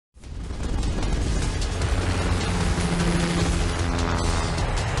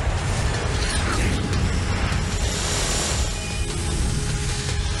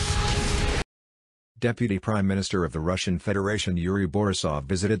Deputy Prime Minister of the Russian Federation Yuri Borisov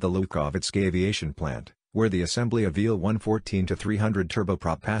visited the Lukhovitsk Aviation Plant, where the assembly of Il-114-300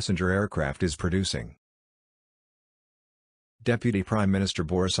 turboprop passenger aircraft is producing. Deputy Prime Minister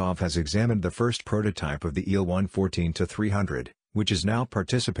Borisov has examined the first prototype of the Il-114-300, which is now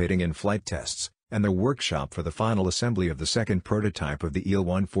participating in flight tests, and the workshop for the final assembly of the second prototype of the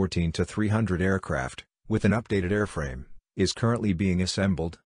Il-114-300 aircraft, with an updated airframe, is currently being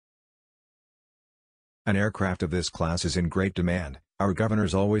assembled. An aircraft of this class is in great demand. Our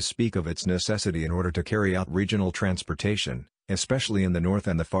governors always speak of its necessity in order to carry out regional transportation, especially in the north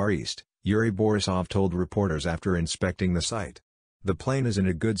and the Far East, Yuri Borisov told reporters after inspecting the site. The plane is in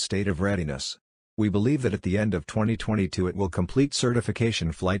a good state of readiness. We believe that at the end of 2022 it will complete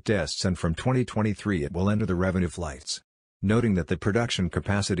certification flight tests and from 2023 it will enter the revenue flights. Noting that the production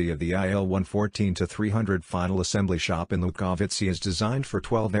capacity of the Il-114-300 final assembly shop in Lukhovitsy is designed for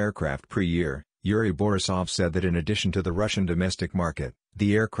 12 aircraft per year, Yuri Borisov said that in addition to the Russian domestic market,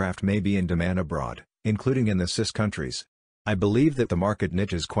 the aircraft may be in demand abroad, including in the CIS countries. I believe that the market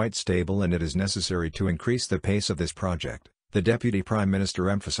niche is quite stable and it is necessary to increase the pace of this project, the Deputy Prime Minister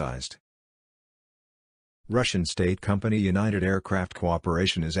emphasized. Russian state company United Aircraft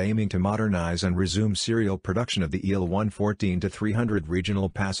Cooperation is aiming to modernize and resume serial production of the Il-114-300 regional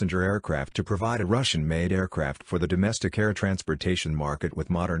passenger aircraft to provide a Russian-made aircraft for the domestic air transportation market with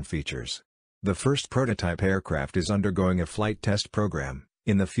modern features. The first prototype aircraft is undergoing a flight test program.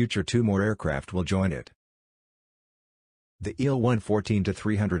 In the future 2 more aircraft will join it. The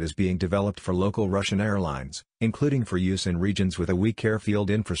Il-114-300 is being developed for local Russian airlines, including for use in regions with a weak airfield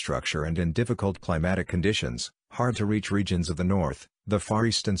infrastructure and in difficult climatic conditions, hard-to-reach regions of the north, the Far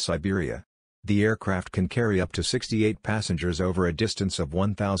East and Siberia. The aircraft can carry up to 68 passengers over a distance of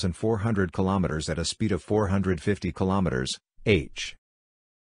 1,400 kilometers at a speed of 450 km/h.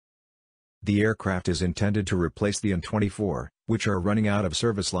 The aircraft is intended to replace the An-24, which are running out of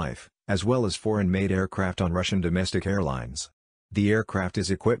service life, as well as foreign-made aircraft on Russian domestic airlines. The aircraft is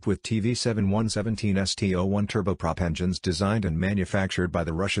equipped with TV7-117 turboprop engines designed and manufactured by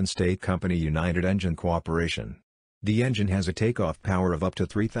the Russian state company United Engine Cooperation. The engine has a takeoff power of up to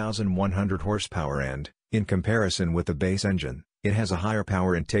 3,100 horsepower and, in comparison with the base engine, it has a higher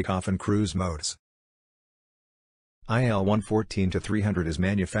power in takeoff and cruise modes. Il-114-300 is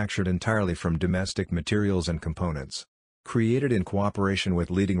manufactured entirely from domestic materials and components. Created in cooperation with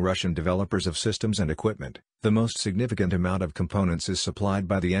leading Russian developers of systems and equipment, the most significant amount of components is supplied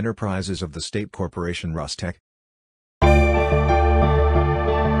by the enterprises of the state corporation Rostec,